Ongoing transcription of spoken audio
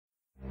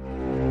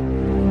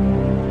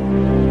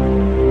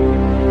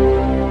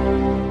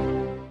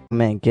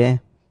ke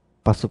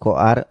pasuko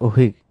ar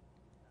uhik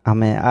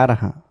ame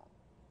araha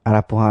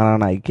arapuhana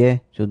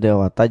naike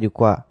judeo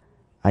atajukwa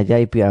aja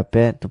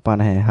ipiape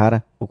tupana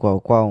hehar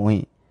ukwa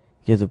ui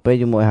jesupe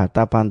jumo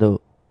hata pandu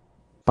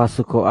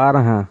pasuko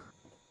araha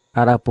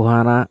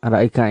arapuhana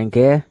raika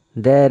enke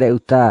dere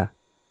uta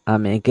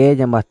ame enke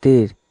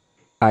nyambatir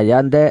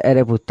ayande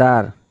ere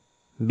putar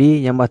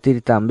bi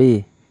nyambatir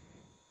tambi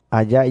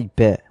aja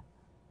ipe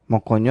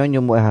mokonyo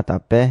jumo hata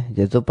pe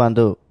jesu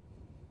pandu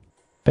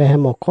pe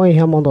mokoi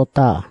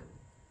hamondota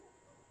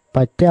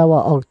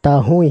patewa okta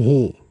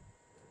huihi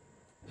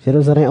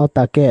Jerusalem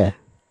otake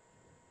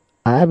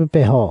aebe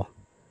peho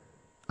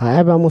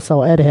aebe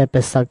musau ere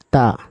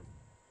pesakta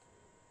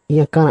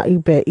ia kana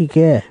ipe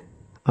ike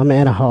ame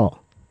era ho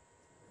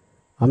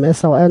ame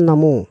sau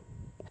namu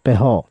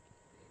peho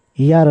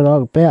ia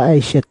rog pe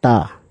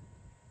aisheta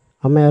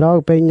ame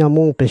rog pe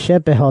nyamu pe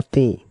shepe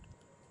hoti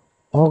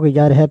og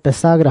yar he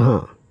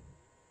pesagraha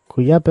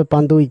kuya pe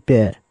pandu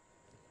ipe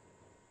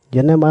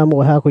jene ma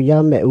mu ha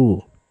kuya me u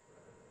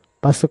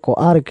pasuko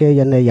arke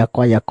jene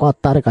yakwa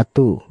tar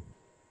katu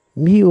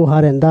mi u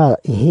harenda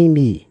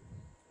himi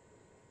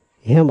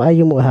hem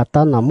ayumu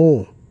hata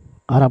namu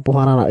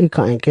arapuhana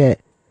ika enke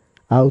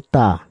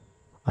auta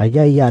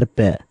aya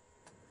yarpe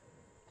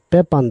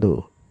pe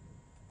pandu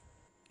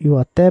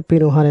iwate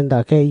pinu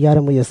harenda ke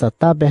yarmu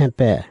yasata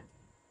behempe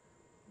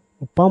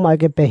upama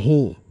ke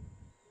pehi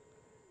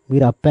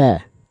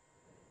mirape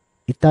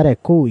itare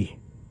kui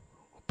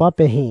upa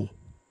pehi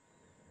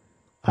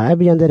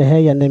aebi yandere he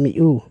yanemi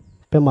u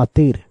pe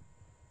matir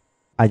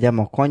aja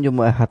mokon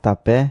jumo hata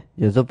pe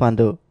jesu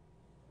pandu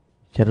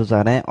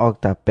Jerusalem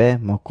okta pe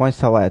mokon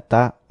sawa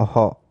eta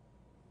oho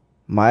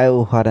mae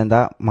u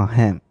harenda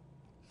mahem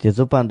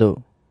jesu pandu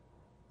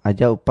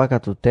aja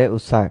upakatute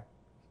usak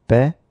pe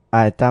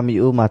aeta mi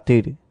u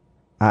matir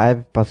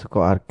aeb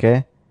pasuko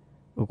arke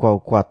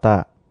ukwata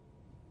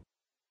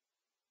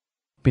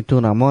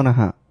pituna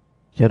monaha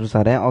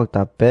Jerusalem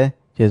okta pe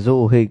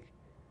jesu uhik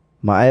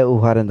mae u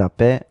harenda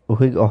pe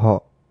uhik oho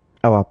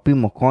awapi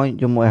mokon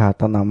jumo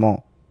hata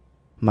namo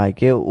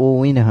maike u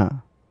winaha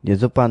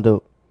jesu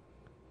pandu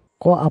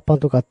ko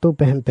apantu katu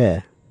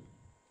pehempe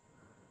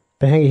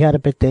peheng ihar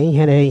petei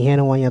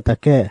here wanya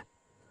take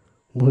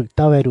muhik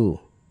taweru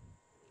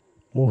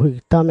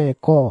muhik tame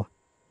ko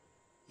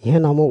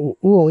ihena mo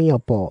u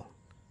inyapo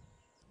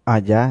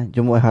aja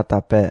jumo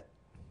hata pe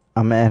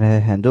ame ere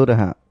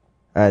henduraha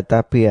aeta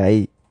pi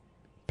ai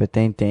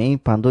petei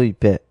pandu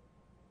ipe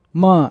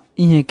ma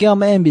ihe ke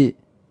ame embi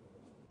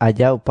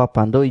aja upa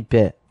pandu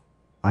ipe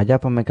aja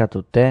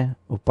pamekatute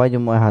upa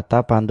jumo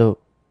hata pandu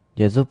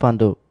jesu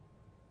pandu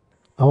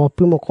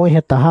awapi mokon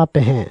heta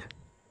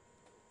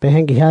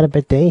peheng ihar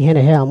petei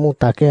he amu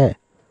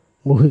take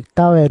muhik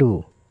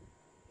taweru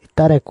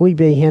itare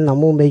kuibe ihena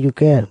mu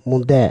meyuke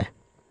munde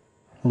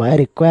ma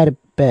eri kwer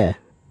pe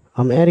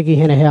am ergi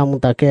he amu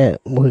take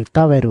muhik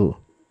taweru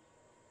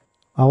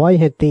awai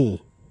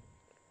heti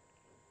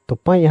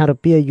topai har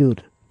pia yur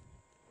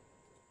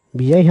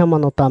biyai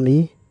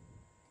hamanotami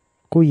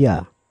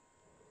kuya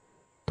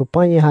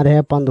topai har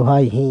he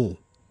panduhai hi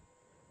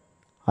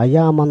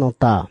aya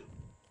manota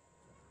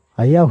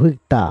aya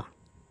hukta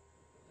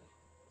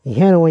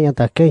ihe wanya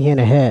take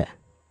he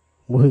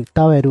muhik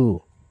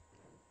taweru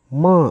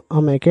ma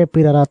ameke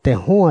pirarate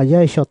hu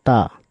aya shota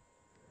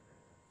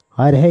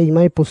ar he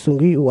mai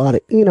pusungi u ar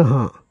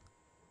inaha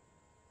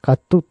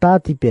katu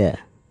tatipe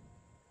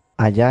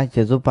aja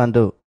jesu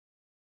pandu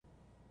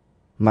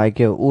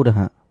maike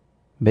urha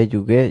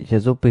bejuge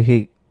jesu pihi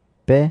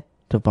pe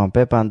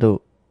tupampe pandu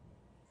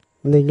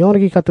ne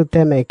nyorgi katu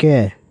temeke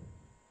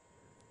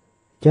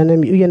jane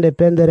mi uyen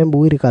dependere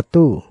mbuiri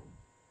katu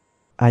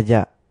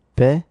aja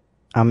pe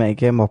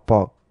ameke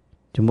mopok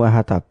jumo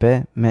hata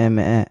pe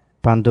me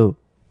pandu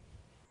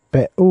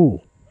pe u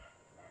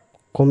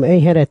kom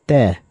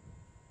herete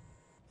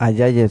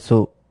aja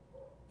Yesu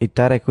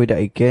itare kuida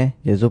ike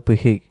Yesu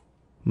pihik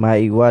ma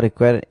iwari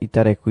kwer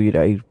itare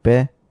kuida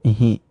irpe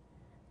ihi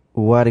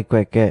uwari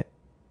kweke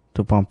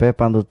tupampe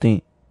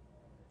pandutin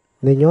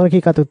nenyor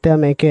ki katute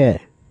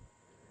ameke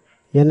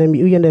yane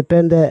mi uyen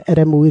depende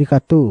ere muiri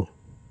katu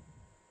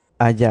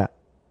aja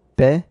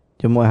pe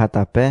jumo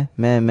hata pe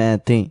me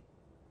tin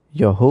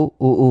yohu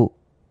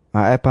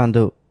ae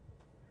pandu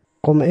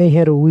kom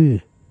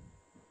heruwi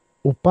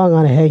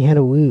upangar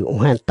heruwi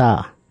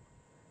uhenta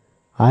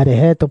are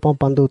he to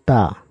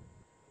pampanduta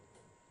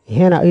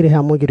hena ire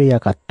hamujri ya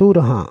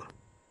katurha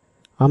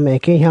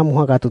ameke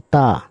hamuha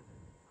katuta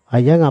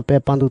ayanga pe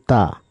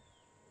panduta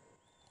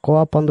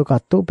ko pandu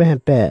katu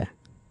pehempe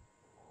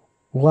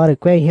uare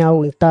kwe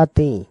hiau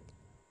intati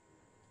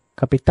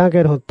kapitan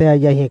ke honte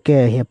aya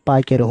heke he pai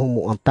ke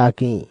humu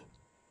antaki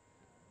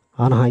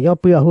anha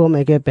yopu ya huo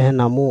meke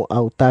pehenamu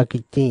autaki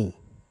tin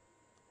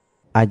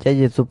aja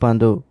Yesu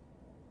pandu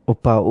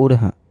upa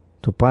urha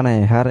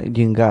tupana har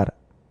jingar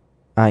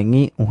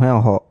aingi uhe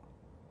oho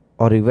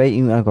orivei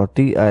in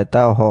agoti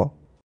aeta oho